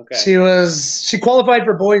 Okay. She qualified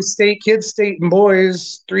for boys state, kids state, and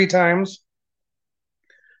boys 3 times.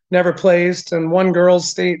 Never placed, and won girls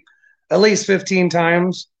state at least 15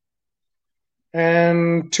 times,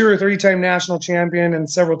 and 2 or 3 time national champion and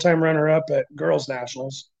several time runner up at girls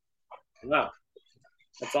nationals. Wow,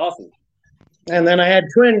 that's awesome. And then I had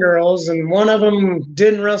twin girls, and one of them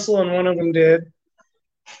didn't wrestle, and one of them did.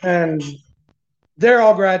 And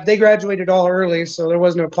they graduated all early, so there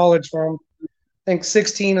was no college for them. I think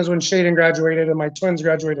 16 is when Shaden graduated, and my twins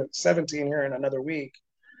graduated at 17 here in another week.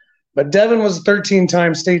 But Devin was a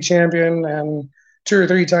 13-time state champion and 2 or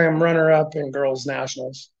 3 time runner up in girls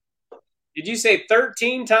nationals. Did you say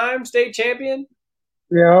 13-time state champion?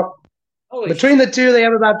 Yeah. Holy Between the two, they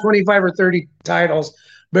have about 25 or 30 titles.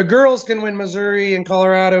 But girls can win Missouri and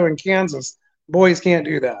Colorado and Kansas. Boys can't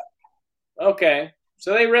do that. Okay.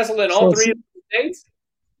 So they wrestled in all 3 of the states?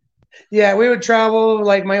 Yeah, we would travel.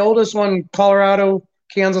 Like my oldest one, Colorado,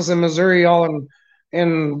 Kansas, and Missouri, all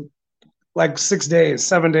in like 6 days,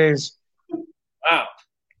 7 days. Wow.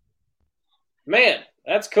 Man,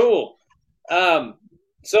 that's cool.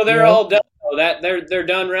 So they're all done. They're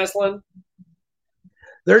done wrestling?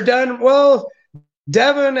 They're done. Well,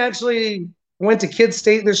 Devin actually went to Kids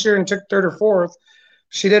State this year and took 3rd or 4th.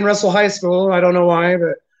 She didn't wrestle high school. I don't know why,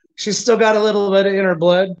 but she's still got a little bit in her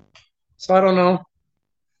blood. So I don't know.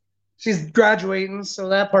 She's graduating, so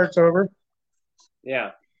that part's over.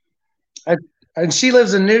 Yeah. And she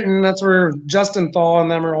lives in Newton. That's where Justin Thal and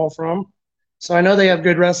them are all from. So I know they have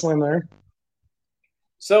good wrestling there.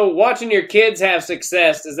 So watching your kids have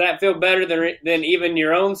success, does that feel better than even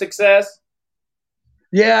your own success?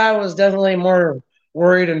 Yeah, I was definitely more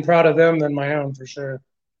worried and proud of them than my own, for sure.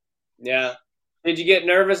 Yeah. Did you get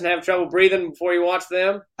nervous and have trouble breathing before you watched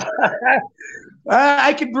them?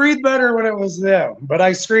 I could breathe better when it was them, but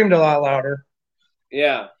I screamed a lot louder.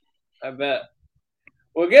 Yeah, I bet.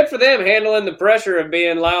 Well, good for them handling the pressure of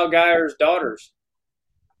being Lyle Geyer's daughters.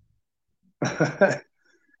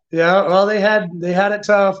 Yeah, well, they had it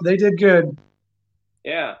tough. They did good.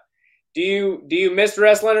 Yeah. Do you miss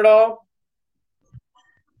wrestling at all?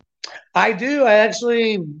 I do. I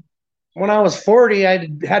actually, when I was 40, I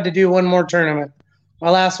had to do one more tournament. My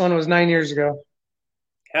last one was 9 years ago.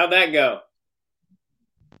 How'd that go?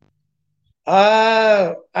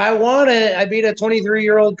 I won it. I beat a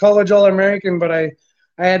 23-year-old college All-American, but I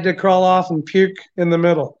had to crawl off and puke in the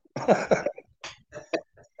middle.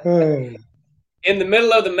 In the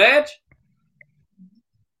middle of the match?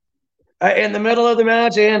 In the middle of the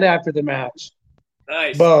match and after the match.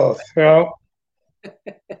 Nice. Both. You know?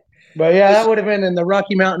 But yeah, that would have been in the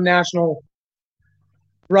Rocky Mountain Nationals.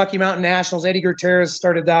 Eddie Gutierrez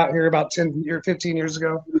started that here about 15 years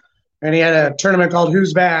ago. And he had a tournament called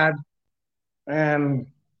Who's Bad. And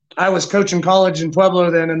I was coaching college in Pueblo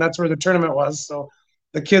then, and that's where the tournament was. So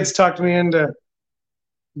the kids talked me into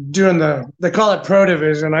doing they call it pro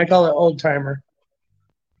division. I call it old timer.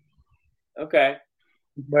 Okay.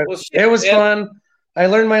 But it was fun. I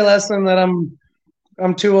learned my lesson that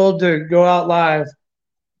I'm too old to go out live.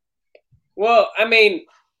 Well, I mean,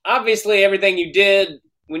 obviously everything you did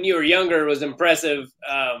when you were younger was impressive.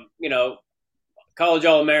 College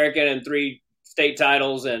All-American and 3 state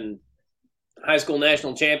titles and high school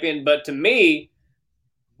national champion. But to me,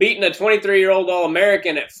 beating a 23-year-old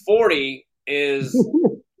All-American at 40 is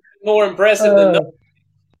more impressive than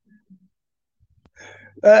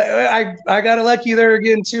I got lucky there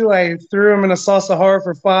again too. I threw him in a salsa hard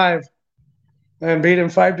for 5 and beat him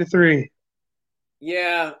 5-3.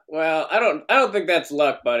 Yeah, well, I don't think that's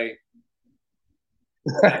luck, buddy.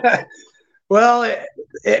 Well,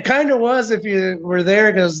 it kind of was if you were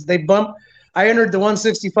there, because I entered the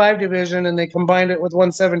 165 division and they combined it with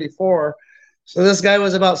 174. So this guy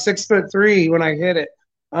was about 6'3" when I hit it.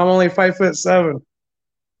 I'm only 5'7".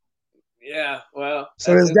 Yeah, well.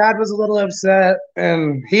 So his dad was a little upset,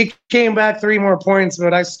 and he came back 3 more points,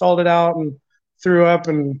 but I stalled it out and threw up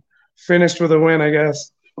and finished with a win, I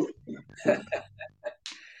guess.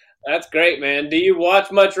 That's great, man. Do you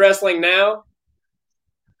watch much wrestling now?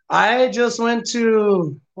 I just went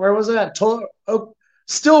to, where was it?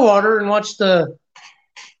 Stillwater, and watched the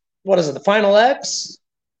Final X?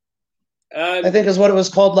 I think is what it was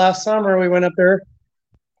called last summer. We went up there.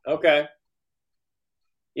 Okay.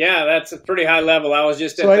 Yeah, that's a pretty high level. I was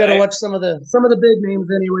just I got to watch some of the big names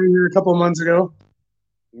anyway here a couple of months ago.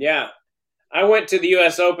 Yeah. I went to the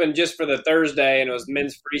U.S. Open just for the Thursday, and it was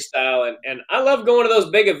men's freestyle, and I love going to those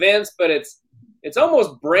big events, but it's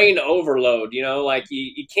almost brain overload, like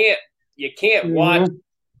you can't watch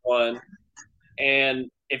one,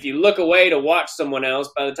 and if you look away to watch someone else,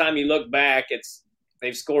 by the time you look back,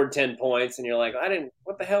 they've scored 10 points, and you're like,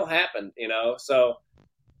 what the hell happened? So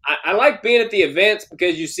I like being at the events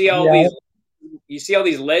because you see all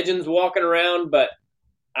these legends walking around, but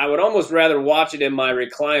I would almost rather watch it in my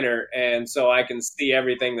recliner, and so I can see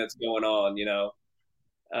everything that's going on,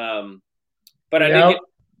 But I did get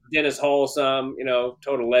Dennis Hall some,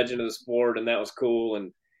 total legend of the sport, and that was cool.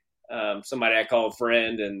 And somebody I call a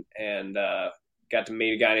friend, and got to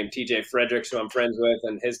meet a guy named TJ Fredericks, who I'm friends with,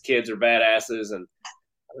 and his kids are badasses. And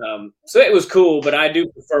so it was cool, but I do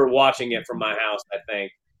prefer watching it from my house, I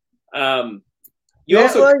think. You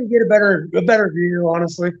get a better view,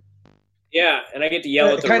 honestly. Yeah, and I get to yell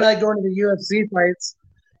at the kind of like going to the UFC fights.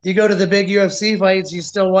 You go to the big UFC fights, you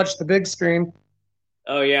still watch the big screen.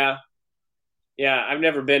 Oh yeah, I've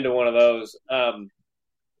never been to one of those.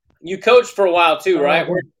 You coached for a while too, right?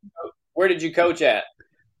 Where did you coach at?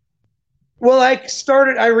 Well, I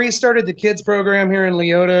restarted the kids program here in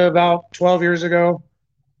Leota about 12 years ago,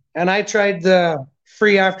 and I tried the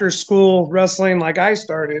free after school wrestling like I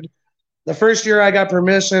started. The first year I got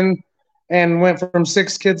permission and went from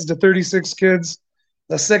 6 kids to 36 kids.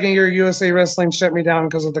 The second year USA Wrestling shut me down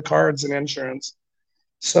because of the cards and insurance.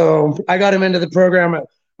 So I got him into the program.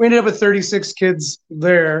 We ended up with 36 kids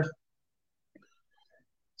there.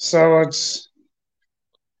 So it's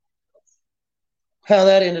how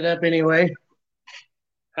that ended up anyway.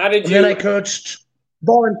 How did you? And then I coached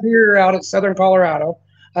volunteer out at Southern Colorado.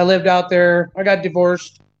 I lived out there. I got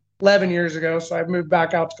divorced 11 years ago, so I moved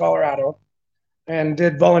back out to Colorado and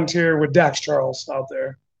did volunteer with Dax Charles out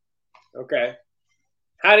there. Okay.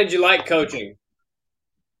 How did you like coaching?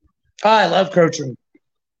 I love coaching.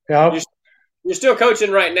 Yeah. You're still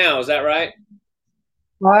coaching right now, is that right?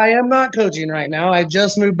 I am not coaching right now. I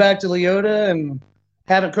just moved back to Leota and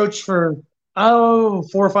haven't coached for 4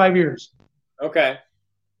 or 5 years. Okay.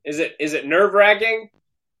 Is it nerve-wracking?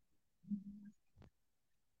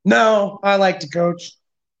 No, I like to coach.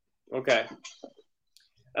 Okay.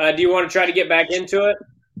 Do you want to try to get back into it?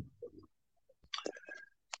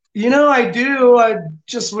 I do. I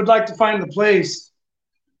just would like to find the place,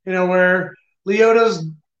 where Leota's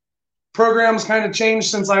program's kind of changed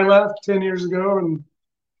since I left 10 years ago, and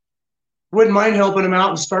wouldn't mind helping them out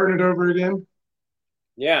and starting it over again.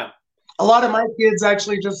 Yeah. A lot of my kids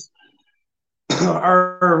actually just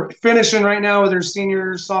are finishing right now with their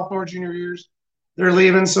senior, sophomore, junior years. They're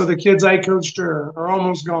leaving, so the kids I coached are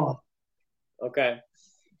almost gone. Okay.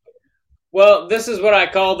 Well, this is what I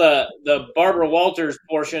call the Barbara Walters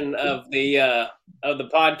portion of the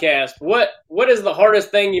podcast. What is the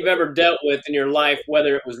hardest thing you've ever dealt with in your life,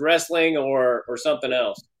 whether it was wrestling or something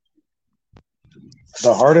else?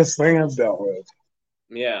 The hardest thing I've dealt with.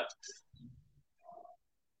 Yeah.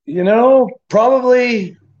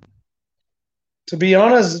 Probably, to be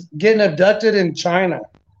honest, getting abducted in China.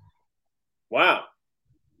 Wow.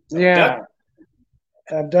 Yeah.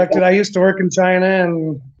 Abducted. I used to work in China,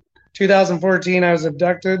 and 2014 I was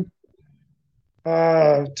abducted.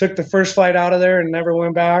 Took the first flight out of there and never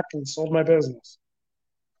went back, and sold my business.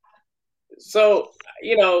 So,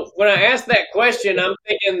 when I ask that question, I'm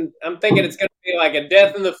thinking it's going to be like a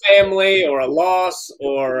death in the family or a loss,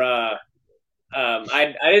 or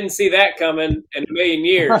I didn't see that coming in a million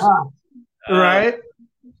years. Right.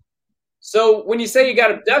 So when you say you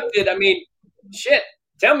got abducted, shit,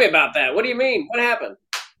 tell me about that. What do you mean? What happened?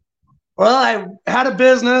 Well, I had a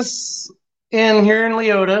business here in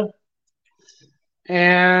Leota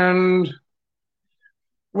and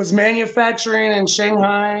was manufacturing in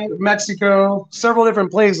Shanghai, Mexico, several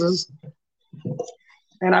different places.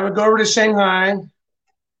 And I would go over to Shanghai,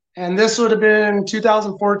 and this would have been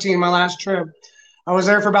 2014, my last trip. I was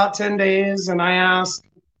there for about 10 days, and I asked,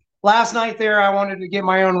 last night there, I wanted to get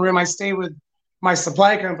my own room. I stayed with my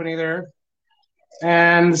supply company there.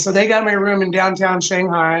 And so they got me a room in downtown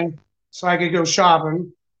Shanghai so I could go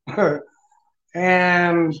shopping.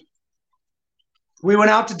 And we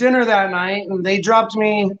went out to dinner that night, and they dropped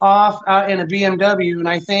me off out in a BMW. And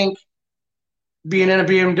I think being in a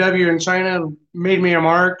BMW in China made me a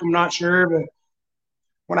mark. I'm not sure. But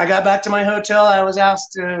when I got back to my hotel, I was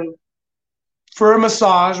asked for a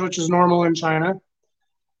massage, which is normal in China,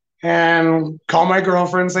 and call my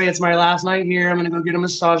girlfriend, say, it's my last night here. I'm going to go get a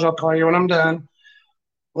massage. I'll call you when I'm done.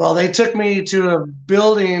 Well, they took me to a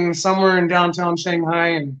building somewhere in downtown Shanghai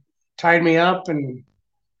and tied me up and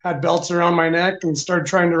had belts around my neck and started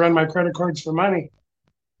trying to run my credit cards for money.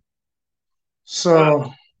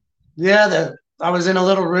 So, yeah, I was in a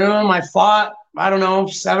little room. I fought,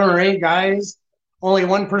 7 or 8 guys. Only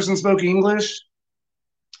one person spoke English.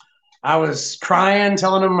 I was crying,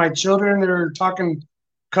 telling them my children, they were talking,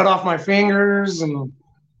 cut off my fingers and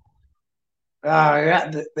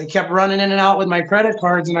Yeah, they kept running in and out with my credit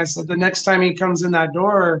cards, and I said the next time he comes in that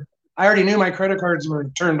door, I already knew my credit cards were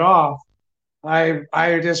turned off.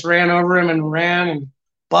 I just ran over him and ran and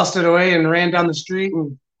busted away and ran down the street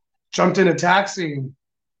and jumped in a taxi.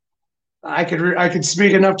 I could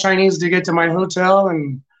speak enough Chinese to get to my hotel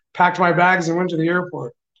and packed my bags and went to the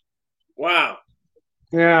airport. Wow.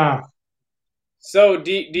 Yeah. So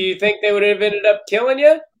do you think they would have ended up killing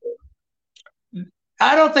you?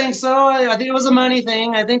 I don't think so. I think it was a money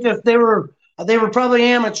thing. I think if they were probably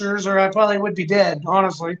amateurs, or I probably would be dead,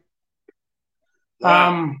 honestly.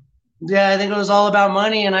 Wow. Yeah, I think it was all about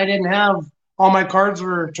money, and I didn't have all my cards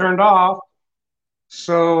were turned off.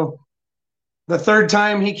 So the third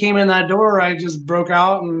time he came in that door, I just broke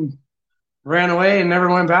out and ran away and never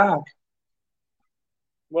went back.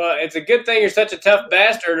 Well, it's a good thing you're such a tough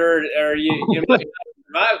bastard, or you might not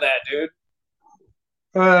survive that, dude.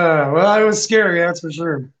 Well, I was scary, that's for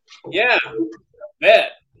sure. Yeah, I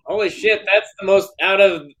bet. Holy shit, that's the most out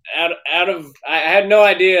of. I had no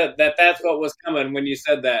idea that that's what was coming when you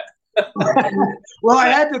said that. Well, I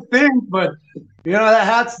had to think, but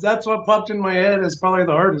that's what popped in my head is probably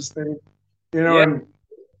the hardest thing. Yeah.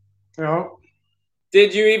 And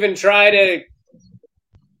Did you even try to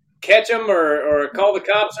catch him or call the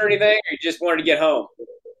cops or anything, or you just wanted to get home?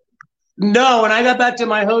 No, when I got back to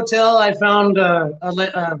my hotel, I found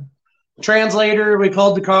a translator. We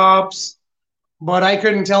called the cops, but I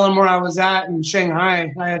couldn't tell them where I was at in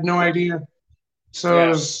Shanghai. I had no idea. So it Yeah.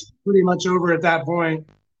 was pretty much over at that point.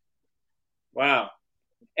 Wow.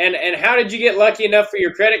 And how did you get lucky enough for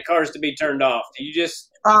your credit cards to be turned off? Do you just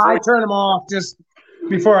I turned them off just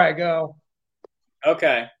before I go.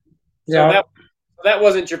 okay? So Yeah. that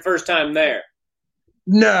wasn't your first time there.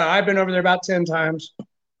 No, I've been over there about 10 times.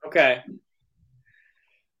 Okay.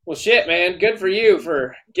 Well, shit, man. Good for you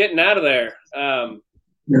for getting out of there. Wow,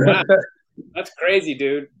 that's crazy,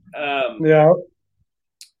 dude. Yeah.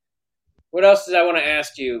 What else did I want to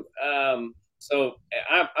ask you? So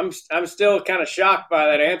I'm still kind of shocked by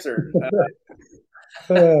that answer.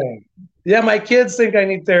 Yeah, my kids think I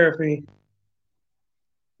need therapy.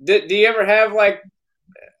 Do you ever have like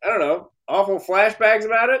I don't know awful flashbacks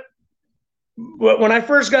about it? When I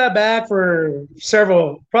first got back for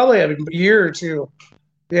probably a year or two,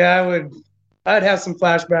 yeah, I'd have some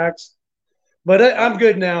flashbacks, but I'm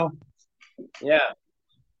good now. Yeah.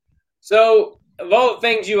 So, of all the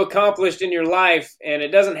things you accomplished in your life, and it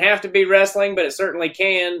doesn't have to be wrestling, but it certainly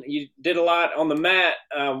can. You did a lot on the mat.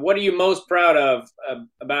 What are you most proud of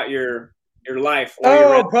about your life?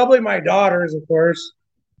 Oh, probably my daughters, of course.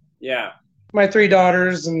 Yeah. My three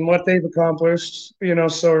daughters and what they've accomplished,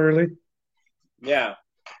 so early. Yeah.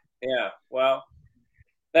 Yeah. Well,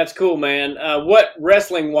 that's cool, man. What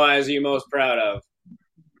wrestling wise are you most proud of?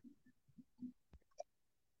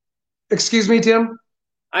 Excuse me, Tim?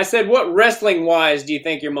 I said, what wrestling wise do you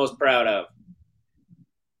think you're most proud of?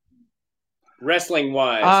 Wrestling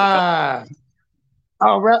wise.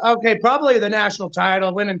 Okay. Probably the national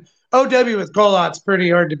title. Winning OW with Kolat's pretty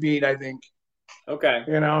hard to beat, I think. Okay.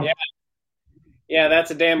 Yeah. Yeah, that's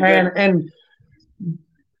a damn good. And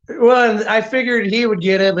I figured he would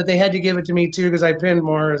get it, but they had to give it to me too because I pinned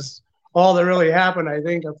more. Is all that really happened, I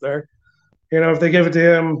think, up there. If they give it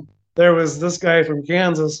to him, there was this guy from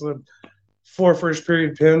Kansas with 4 first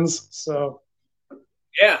period pins. So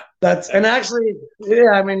yeah, that's kind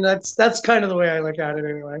of the way I look at it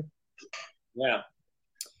anyway. Yeah.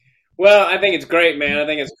 Well, I think it's great, man. I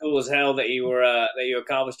think it's cool as hell that you were that you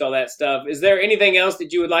accomplished all that stuff. Is there anything else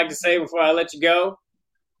that you would like to say before I let you go?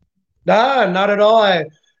 Nah, not at all. I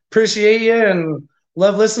appreciate you and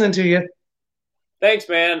love listening to you. Thanks,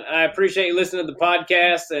 man. I appreciate you listening to the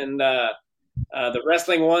podcast and the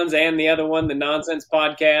wrestling ones and the other one, the nonsense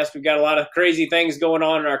podcast. We've got a lot of crazy things going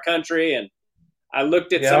on in our country, and I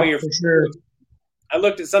looked at some of your I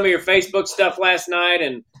looked at some of your Facebook stuff last night,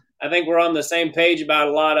 and I think we're on the same page about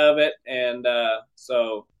a lot of it, and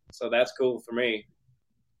so that's cool for me.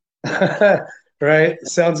 Right.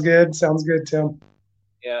 Sounds good, Tim.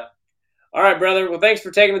 Yeah. All right, brother. Well, thanks for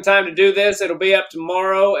taking the time to do this. It'll be up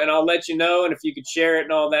tomorrow, and I'll let you know. And if you could share it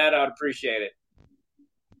and all that, I'd appreciate it.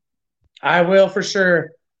 I will for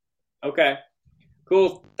sure. Okay.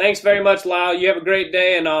 Cool. Thanks very much, Lyle. You have a great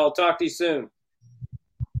day, and I'll talk to you soon.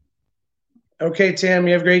 Okay, Tim.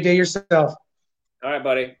 You have a great day yourself. All right,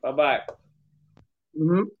 buddy. Bye-bye.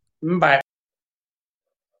 Mm-hmm. Bye.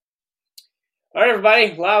 All right,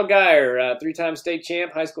 everybody. Lyle Geyer, 3-time state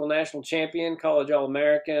champ, high school national champion, college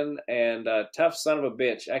All-American, and tough son of a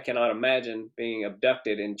bitch. I cannot imagine being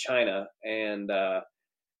abducted in China. And,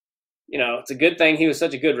 it's a good thing he was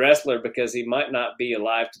such a good wrestler because he might not be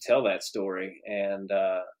alive to tell that story. And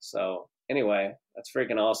so, anyway, that's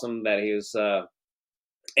freaking awesome that he was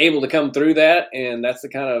able to come through that. And that's the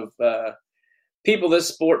kind of people this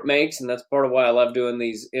sport makes. And that's part of why I love doing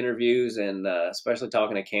these interviews and especially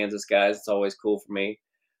talking to Kansas guys. It's always cool for me.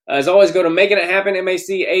 As always, go to Making It Happen,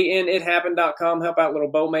 MACANITHappen.com. Help out little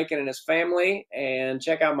Bo Macon and his family. And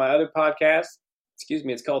check out my other podcast.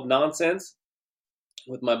 It's called Nonsense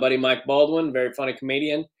with my buddy Mike Baldwin, very funny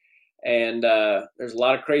comedian. And there's a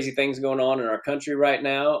lot of crazy things going on in our country right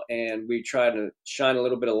now. And we try to shine a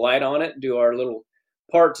little bit of light on it, do our little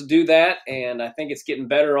part to do that. And I think it's getting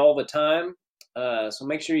better all the time. So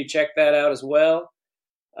make sure you check that out as well.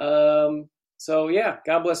 So, yeah,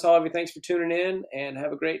 God bless all of you. Thanks for tuning in, and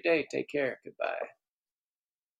have a great day. Take care. Goodbye.